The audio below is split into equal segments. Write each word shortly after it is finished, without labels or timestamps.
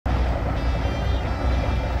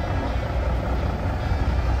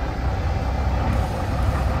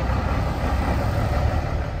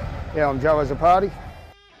Yeah, I'm Joe Azzopardi.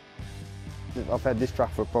 I've had this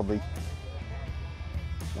truck for probably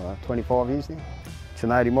 25 years now. It's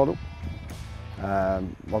an 80 model. I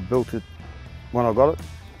built it when I got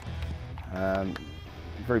it.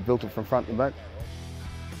 Rebuilt it from front to back.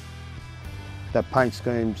 That paint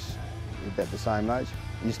scheme's about the same age.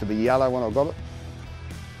 It used to be yellow when I got it.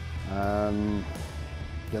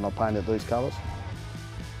 Then I painted these colours.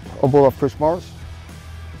 I bought off Chris Morris.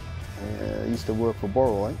 I used to work for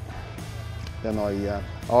Borrell. Then I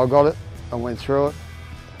got it, I went through it,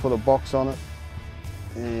 put a box on it,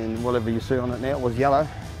 and whatever you see on it now was yellow.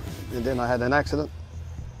 And then I had an accident.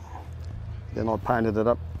 Then I painted it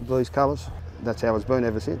up these colours. That's how it's been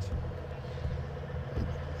ever since.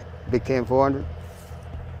 Big Cam 400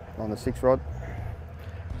 on the 6 rod.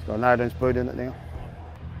 It's got an 18 speed in it now.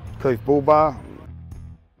 Keith bull bar.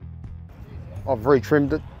 I've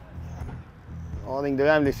retrimmed it. I think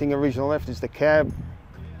the only thing original left is the cab.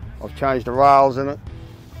 I've changed the rails in it.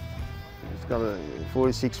 It's got a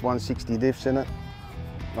 46 160 diffs in it.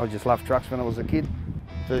 I just loved trucks when I was a kid.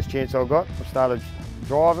 First chance I got, I started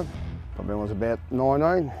driving. Probably when I was about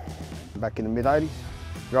 19, back in the mid-80s.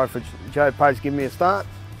 Drove for Joe Page to give me a start.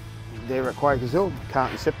 There at Quakers Hill,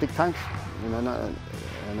 carton septic tanks and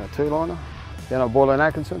a 2-liner. Then I bought an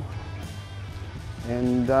Atkinson.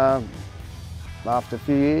 And after a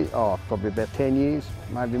few years, probably about 10 years,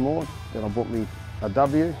 maybe more, then I bought me a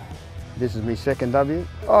W. This is my second W.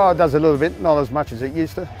 It does a little bit, not as much as it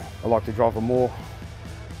used to. I like to drive it more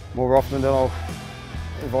often than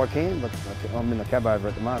if I can, but I'm in the cab over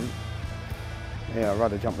at the moment. Yeah, I'd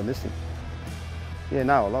rather jump in this thing. Yeah,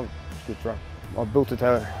 no, I love it. It's a good truck. I built it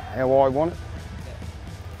how I want it.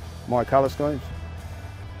 My colour schemes.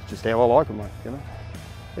 It's just how I like it, mate, you know.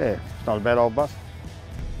 Yeah, it's not a bad old bus.